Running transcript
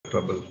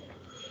trouble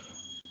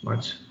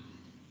much.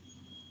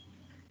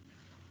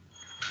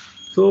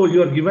 So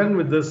you are given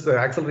with this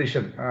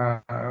acceleration,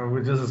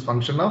 which is a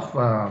function of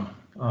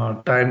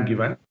time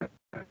given.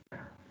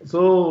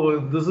 So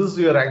this is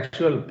your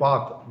actual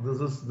path.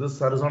 This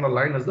horizontal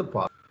line is the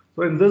path.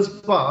 So in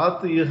this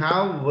path, you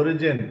have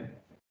origin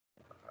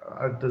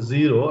at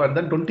 0, and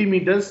then 20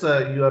 meters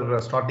your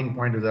starting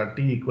point is at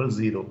t equals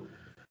 0.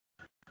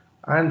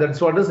 And that's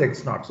what is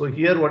x naught. So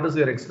here what is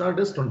your x naught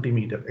is 20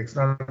 meter. X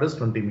naught is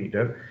 20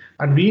 meter.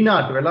 And v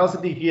naught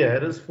velocity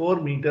here is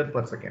 4 meter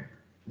per second.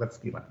 That's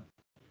given.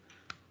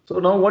 So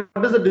now what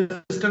is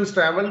the distance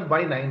traveled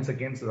by 9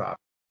 seconds is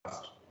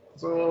asked.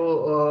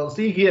 So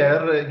see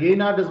here, a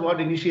naught is what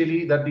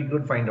initially that we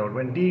could find out.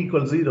 When t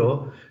equals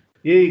 0,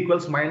 a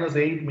equals minus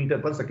 8 meter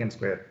per second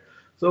square.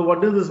 So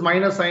what is this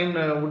minus sign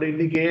would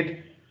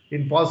indicate?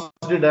 In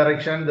positive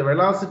direction, the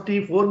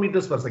velocity 4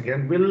 meters per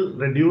second will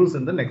reduce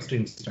in the next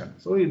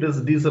instant. So it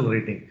is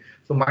decelerating.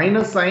 So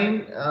minus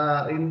sign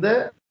in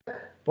the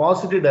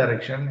positive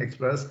direction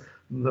express,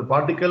 the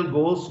particle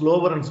goes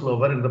slower and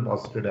slower in the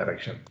positive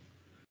direction.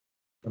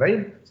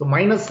 Right? So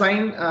minus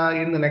sign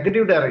in the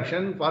negative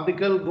direction,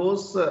 particle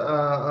goes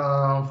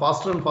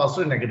faster and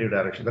faster in negative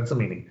direction. That's the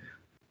meaning.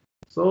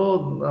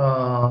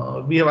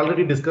 So we have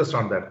already discussed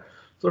on that.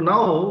 So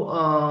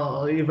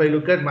now if I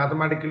look at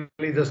mathematically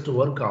just to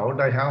work out,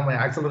 I have my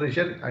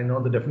acceleration. I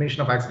know the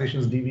definition of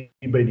acceleration is dv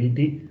by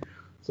dt.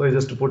 So I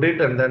just put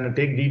it and then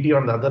take dt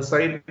on the other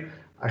side.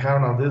 I have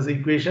now this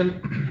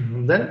equation.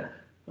 Then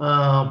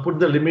put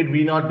the limit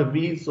v naught to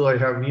v. So I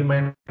have v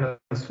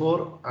minus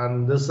 4,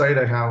 and this side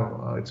I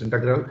have its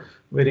integral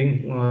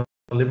varying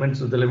limits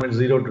with the limit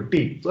 0 to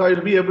t. So I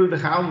will be able to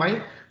have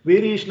my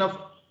variation of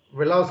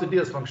velocity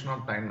as function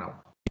of time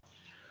now.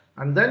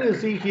 And then you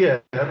see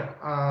here,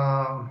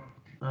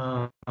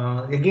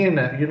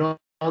 again, you know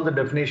the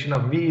definition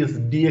of v is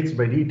dx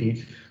by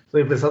dt. So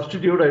if I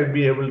substitute, I will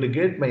be able to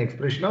get my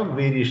expression of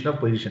variation of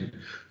position.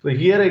 So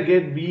here I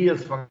get v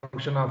as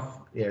function of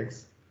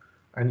x,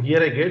 and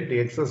here I get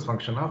x as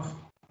function of,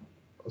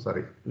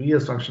 sorry, v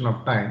as function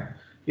of time.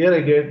 Here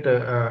I get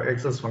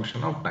x as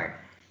function of time.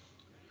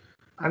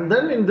 And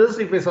then in this,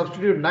 if I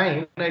substitute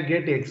 9, I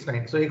get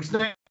x9. So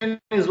x9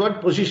 is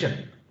what?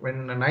 Position.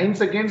 When 9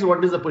 seconds,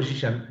 what is the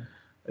position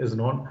is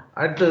known.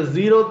 At the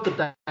 0th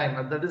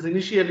time, that is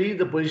initially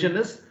the position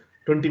is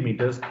 20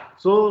 meters.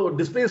 So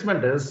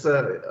displacement is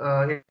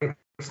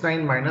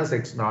x9 minus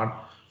x0.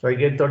 So I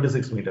get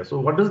 36 meters. So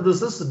what is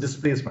this? Is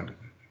displacement.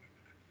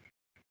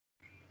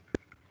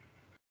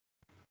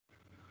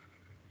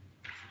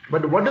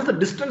 But what is the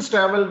distance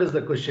traveled is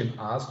the question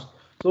asked.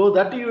 So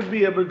that you would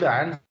be able to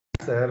answer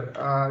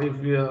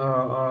if you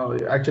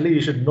actually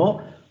you should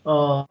know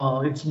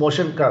its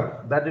motion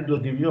curve, that it will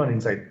give you an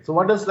insight. So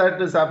what is that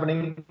is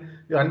happening?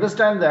 You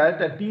understand that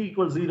at t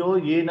equals 0,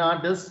 a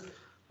naught is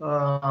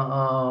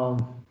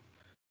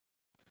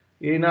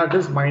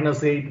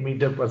minus 8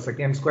 meter per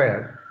second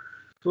square.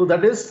 So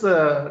that is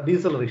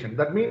deceleration.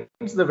 That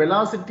means the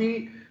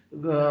velocity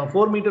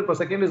 4 meter per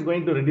second is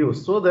going to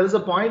reduce. So there is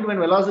a point when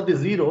velocity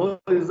 0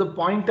 is the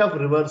point of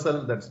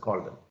reversal, that's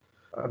called.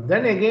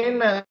 Then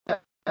again,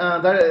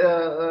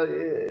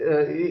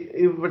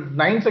 if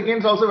 9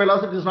 seconds also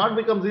velocity does not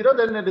become 0,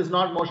 then it is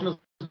not, motion is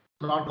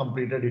not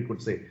completed, you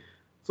could say.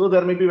 So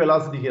there may be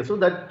velocity here. So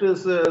that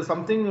is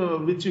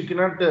something which you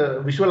cannot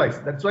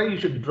visualize. That's why you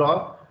should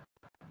draw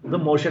the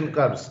motion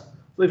curves.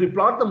 So if you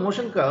plot the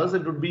motion curves,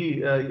 it would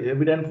be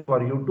evident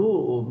for you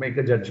to make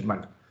a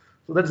judgment.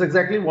 So that's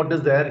exactly what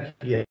is there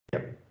here.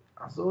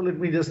 So let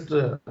me just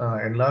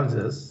enlarge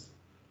this.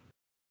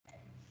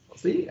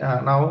 See,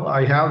 now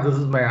I have, this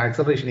is my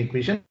acceleration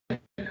equation.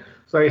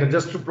 So I have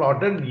just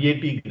plotted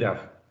AT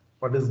graph,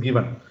 what is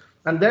given.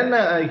 And then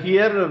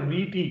here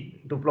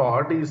VT to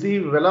plot, you see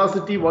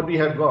velocity, what we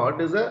have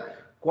got is a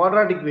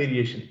quadratic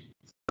variation.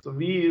 So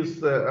V is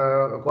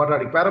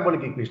quadratic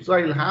parabolic equation. So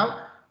I will have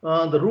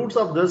the roots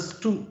of this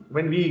 2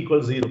 when V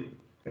equals 0.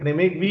 When I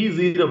make V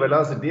 0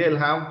 velocity, I will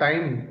have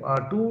time,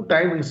 2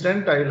 time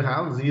instant, I will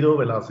have 0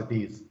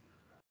 velocities.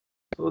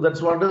 So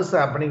that's what is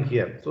happening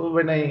here. So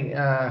when I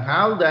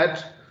have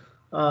that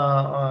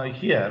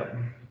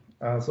here,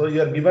 so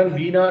you are given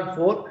V0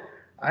 4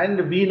 and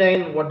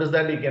V9, what is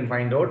that you can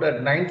find out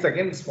at 9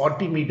 seconds,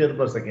 40 meters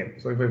per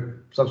second. So if I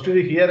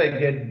substitute here, I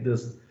get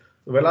this.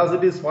 So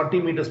velocity is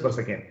 40 meters per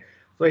second.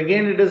 So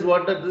again, it is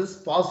what this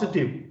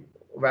positive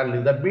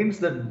value. That means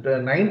that the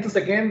 9th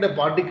second, the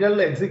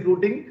particle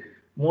executing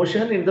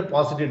motion in the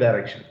positive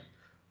direction.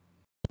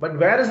 But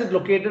where is it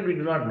located? We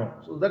do not know.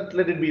 So that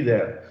let it be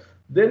there.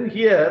 Then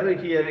here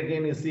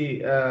again you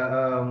see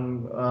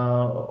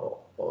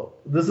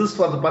this is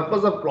for the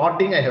purpose of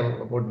plotting. I have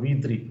about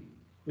V3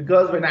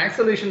 because when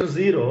acceleration is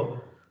 0,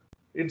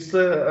 it's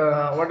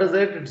what is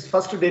it? It's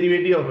first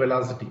derivative of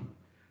velocity.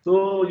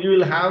 So you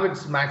will have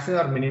its maximum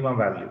or minimum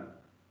value.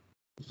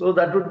 So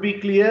that would be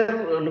clear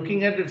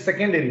looking at its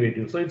second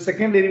derivative. So its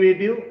second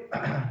derivative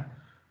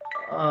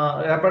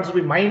happens to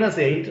be minus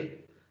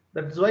 8.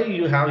 That's why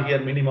you have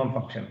here minimum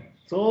function.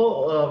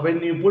 So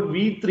when you put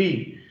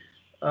V3,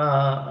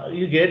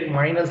 you get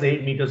minus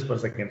 8 meters per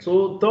second.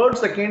 So third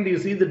second, you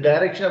see the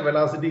direction of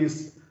velocity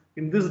is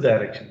in this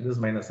direction, this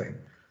minus sign.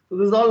 So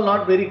this is all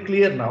not very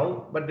clear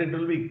now, but it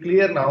will be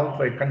clear now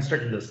if I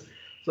construct this.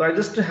 So I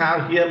just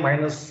have here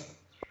minus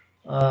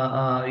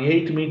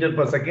 8 meter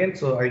per second.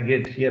 So I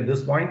get here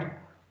this point.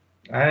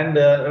 And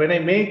when I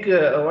make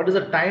what is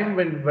the time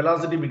when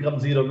velocity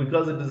becomes zero,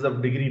 because it is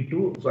of degree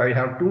 2, so I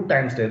have two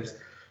time steps.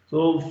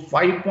 So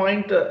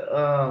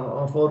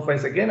 5.45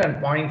 seconds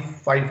and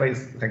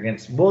 0.55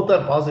 seconds, both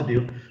are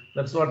positive.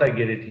 That's what I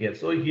get it here.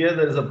 So here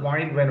there is a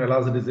point when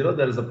velocity is zero,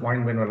 there is a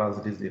point when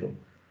velocity is zero.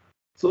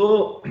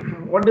 So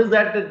what is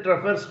that it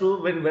refers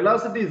to? When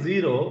velocity is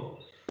zero,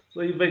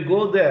 so if I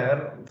go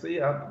there,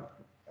 see, I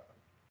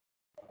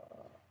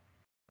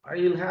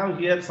will have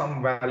here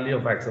some value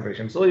of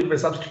acceleration. So if I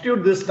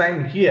substitute this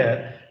time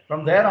here,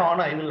 from there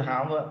on, I will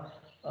have a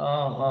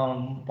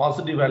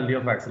positive value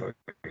of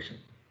acceleration.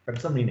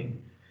 That's the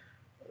meaning.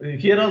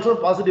 Here also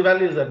positive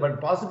value is there,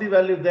 but positive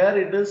value there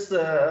it is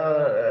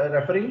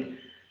referring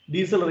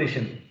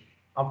deceleration.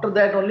 After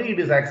that only it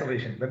is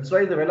acceleration. That's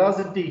why the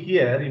velocity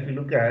here, if you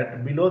look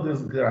at below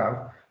this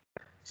graph,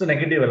 it's a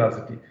negative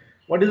velocity.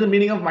 What is the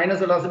meaning of minus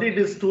velocity? It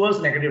is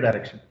towards negative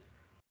direction.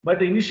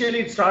 But initially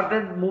it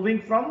started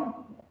moving from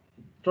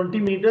 20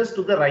 meters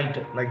to the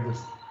right like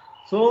this.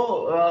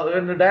 So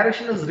when the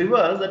direction is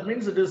reverse, that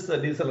means it is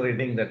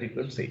decelerating, that you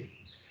could say.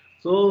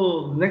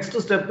 So next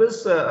step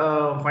is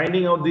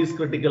finding out these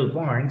critical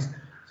points,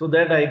 so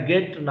that I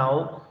get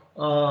now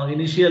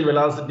initial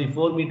velocity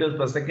 4 meters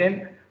per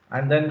second,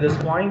 and then this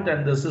point,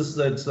 and this is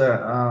its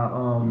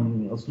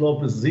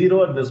slope is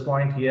 0 at this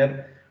point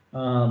here.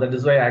 That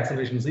is why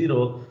acceleration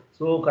 0.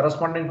 So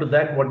corresponding to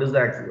that, what is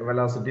the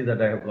velocity that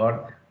I have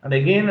got? And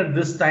again at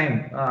this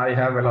time I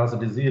have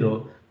velocity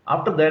 0.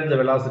 After that the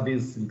velocity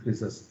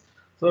increases.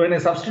 So when I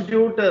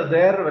substitute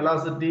their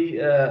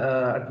velocity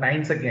at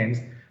 9 seconds,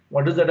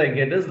 what is that I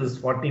get is this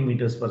 40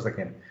 meters per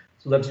second.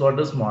 So that's what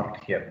is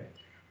marked here.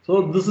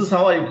 So this is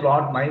how I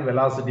plot my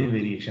velocity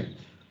variation.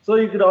 So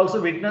you could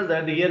also witness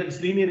that here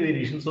it's linear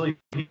variation. So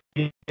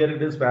here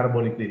it is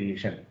parabolic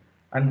variation.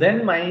 And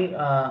then my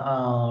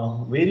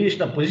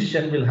variation of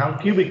position will have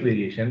cubic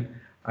variation.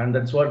 And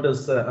that's what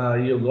is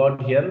you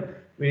got here,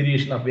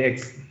 variation of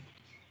x.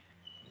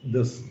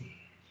 This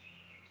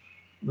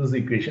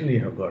equation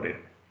you have got it.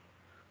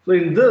 So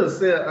in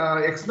this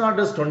x naught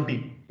is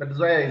 20. That is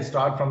why I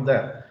start from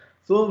there.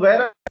 So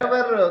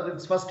wherever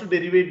its first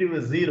derivative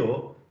is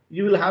 0,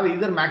 you will have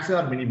either maxima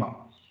or minima.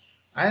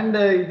 And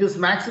this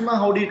maxima,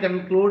 how do you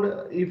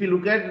conclude? If you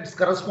look at its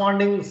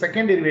corresponding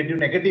second derivative,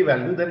 negative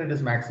value, then it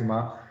is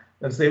maxima.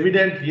 That's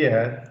evident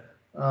here.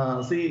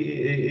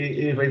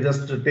 See, if I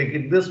just take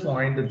it this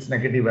point, it's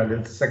negative value,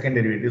 it's second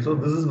derivative. So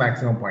this is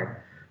maximum point.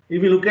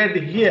 If you look at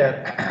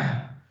here,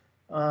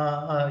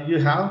 you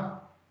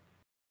have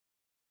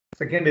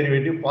second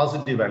derivative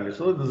positive value.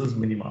 So this is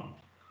minima.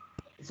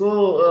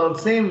 So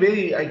same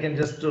way I can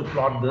just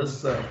plot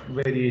this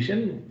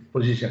variation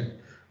position.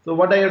 So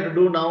what I have to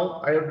do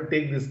now, I have to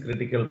take these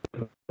critical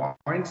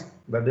points.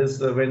 That is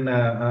when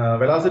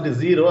velocity is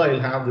 0, I will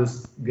have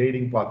this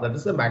guiding path. That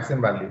is the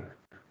maximum value.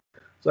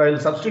 So I will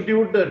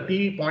substitute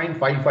t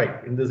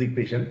 0.55 in this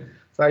equation.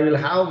 So I will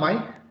have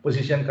my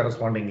position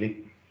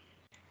correspondingly.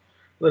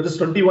 So that is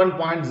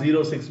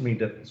 21.06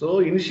 meter. So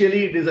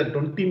initially it is at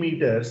 20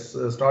 meters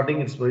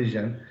starting its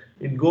position.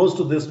 It goes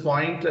to this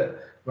point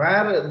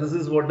where this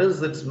is what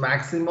is its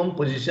maximum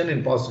position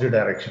in positive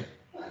direction.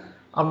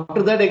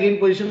 After that again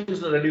position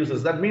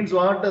reduces. That means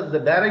what? The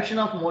direction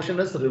of motion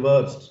is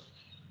reversed.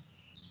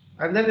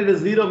 And then it is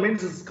 0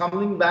 means it's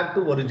coming back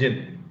to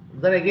origin.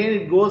 Then again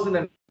it goes in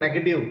a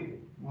negative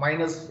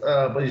minus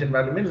position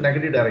value means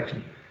negative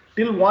direction.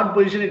 Till what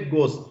position it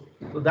goes?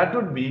 So that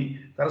would be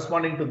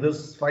corresponding to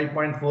this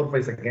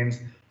 5.45 seconds.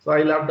 So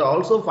I'll have to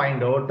also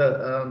find out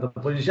the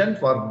position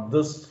for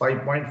this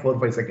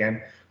 5.45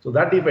 second. So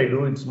that if I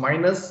do, it's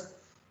minus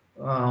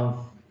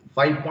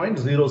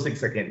 5.06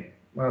 second.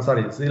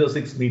 Sorry,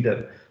 0.6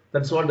 meter.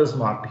 That's what is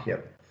marked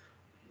here.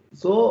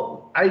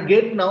 So I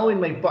get now in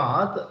my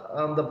path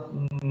the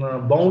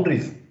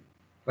boundaries,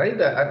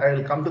 right? I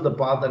will come to the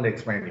path and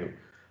explain you.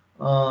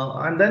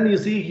 And then you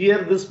see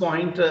here this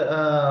point.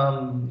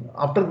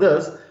 After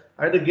this,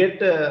 I have to get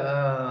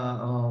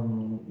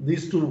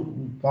these 2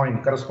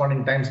 point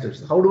corresponding time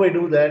steps. How do I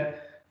do that?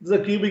 This is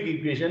a cubic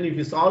equation. If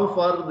you solve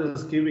for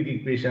this cubic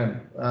equation,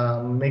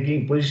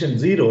 making position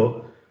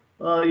 0,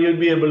 you'll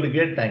be able to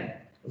get time.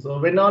 So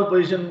when all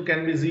position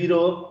can be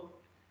 0,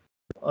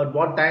 at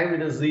what time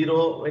it is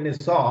 0, when you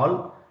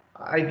solve,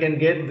 I can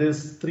get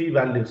these 3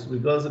 values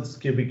because it's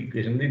cubic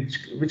equation,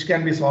 which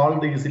can be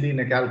solved easily in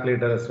a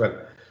calculator as well.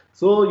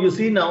 So you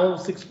see now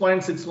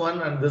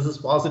 6.61 and this is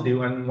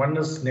positive and 1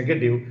 is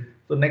negative.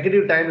 So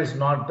negative time is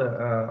not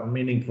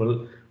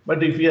meaningful.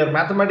 But if you are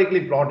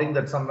mathematically plotting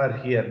that somewhere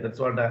here, that's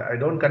what I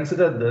don't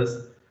consider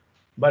this,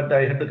 but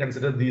I had to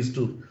consider these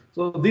 2.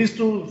 So these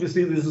 2, if you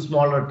see, this is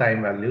smaller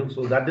time value.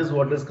 So that is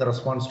what is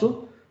corresponds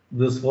to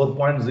this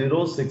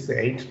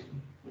 4.068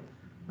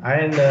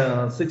 and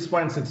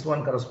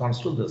 6.61 corresponds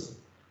to this.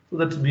 So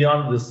that's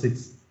beyond this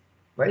 6,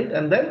 right?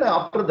 And then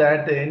after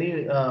that,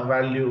 any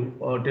value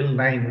till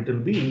 9, it will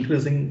be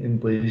increasing in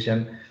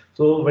position.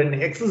 So when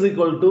x is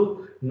equal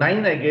to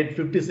 9, I get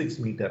 56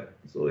 meter.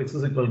 So x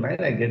is equal to 9,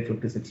 I get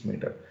 56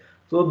 meter.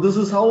 So this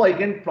is how I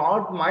can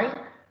plot my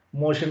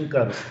motion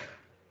curves.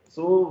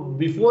 So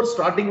before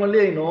starting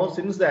only, I know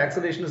since the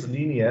acceleration is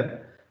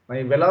linear,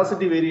 my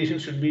velocity variation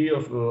should be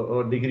of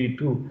degree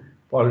 2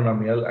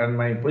 polynomial, and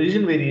my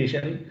position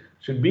variation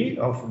should be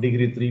of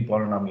degree 3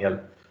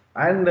 polynomial.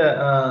 And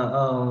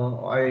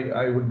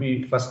I would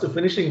be first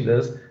finishing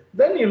this.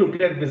 Then you look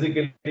at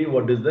physically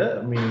what is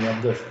the meaning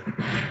of this.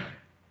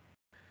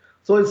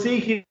 So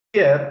see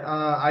here,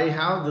 I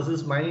have, this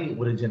is my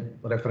origin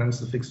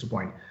reference fixed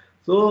point.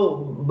 So,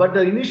 but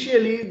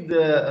initially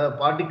the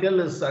particle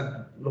is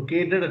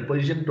located at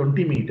position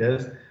 20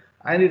 meters,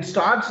 and it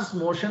starts its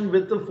motion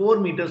with 4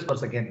 meters per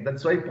second.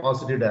 That's why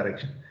positive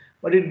direction.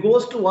 But it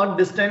goes to what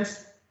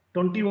distance?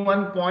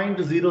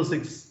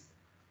 21.06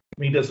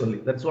 meters only.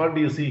 That's what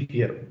you see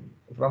here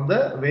from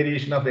the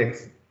variation of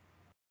x.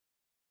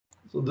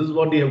 So this is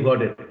what you have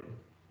got it.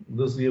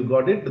 This you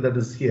got it, that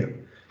is here.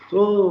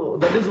 So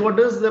that is what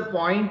is the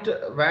point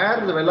where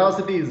the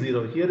velocity is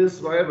 0. Here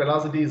is where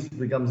velocity is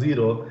become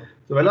 0.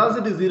 So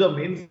velocity 0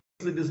 means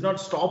it is not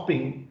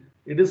stopping,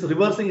 it is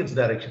reversing its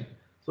direction.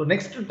 So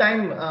next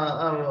time,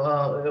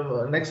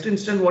 next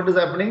instant, what is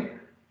happening?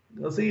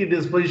 See, it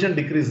is position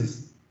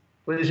decreases.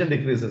 Position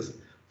decreases.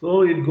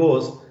 So it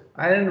goes,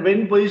 and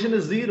when position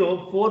is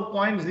 0,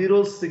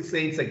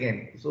 4.068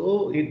 seconds.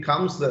 So it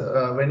comes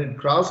when it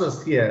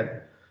crosses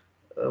here.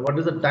 What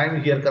is the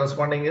time here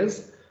corresponding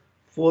is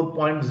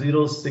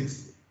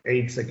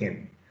 4.068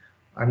 second,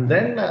 and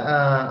then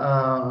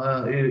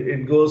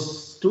it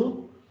goes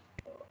to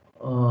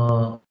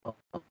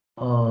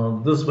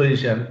this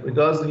position,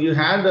 because you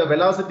had the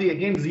velocity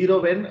again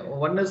 0 when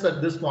one is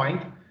at this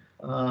point,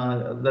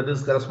 that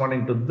is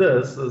corresponding to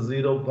this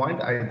 0 point.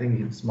 I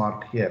think it's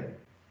marked here.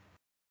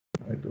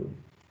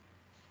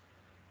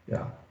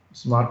 Yeah,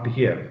 it's marked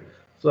here.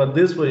 So at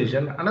this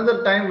position,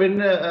 another time when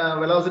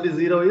velocity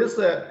 0 is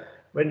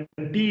when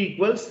t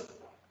equals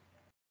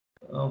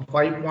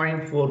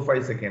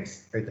 5.45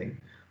 seconds, I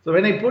think. So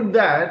when I put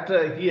that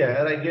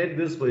here, I get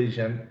this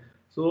position.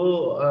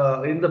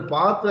 So in the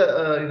path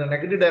in a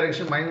negative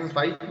direction minus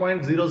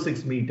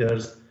 5.06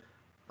 meters,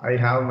 I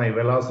have my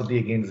velocity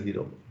again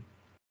 0.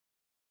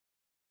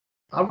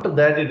 After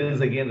that, it is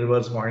again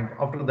reverse point.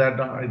 After that,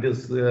 it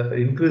is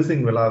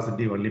increasing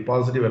velocity only,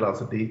 positive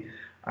velocity,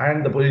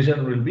 and the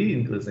position will be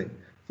increasing.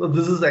 So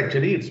this is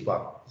actually its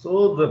path.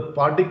 So the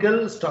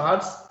particle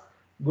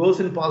goes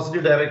in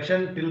positive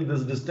direction till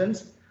this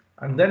distance,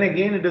 and then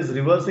again it is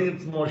reversing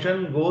its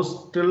motion,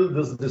 goes till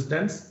this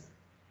distance.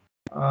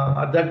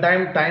 At that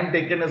time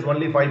taken is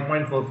only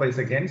 5.45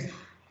 seconds.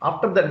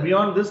 After that,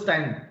 beyond this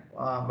time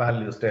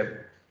value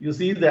step, you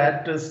see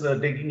that is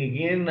taking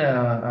again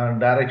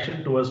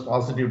direction towards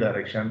positive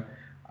direction,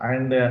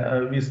 and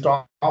we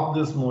stop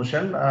this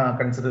motion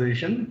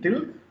consideration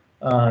till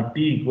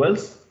t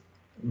equals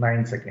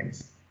 9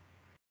 seconds,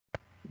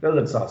 because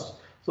that's asked.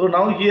 So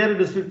now here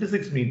it is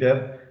 56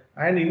 meter,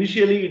 and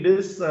initially it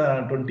is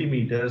 20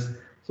 meters.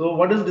 So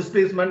what is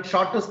displacement?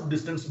 Shortest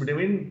distance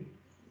between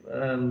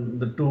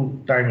the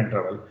two time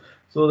interval.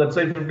 So that's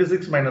why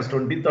 56 minus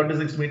 20,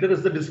 36 meter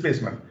is the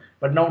displacement.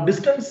 But now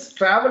distance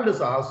traveled is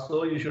asked,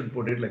 so you should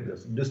put it like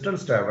this.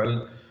 Distance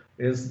traveled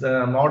is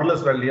the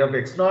modulus value of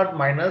x naught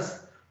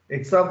minus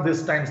x of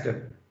this time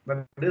step.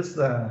 That is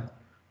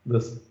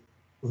this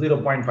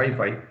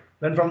 0.55.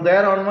 Then from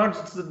there onwards,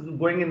 it's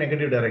going in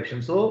negative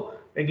direction. So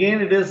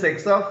again, it is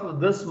x of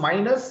this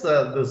minus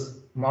this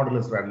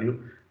modulus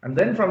value, and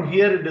then from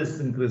here it is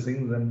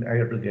increasing. Then I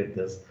have to get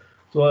this.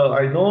 So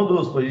I know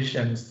those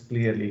positions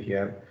clearly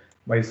here.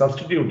 By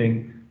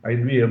substituting,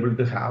 I'll be able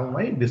to have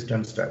my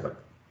distance travel.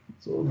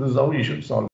 So this is how you should solve.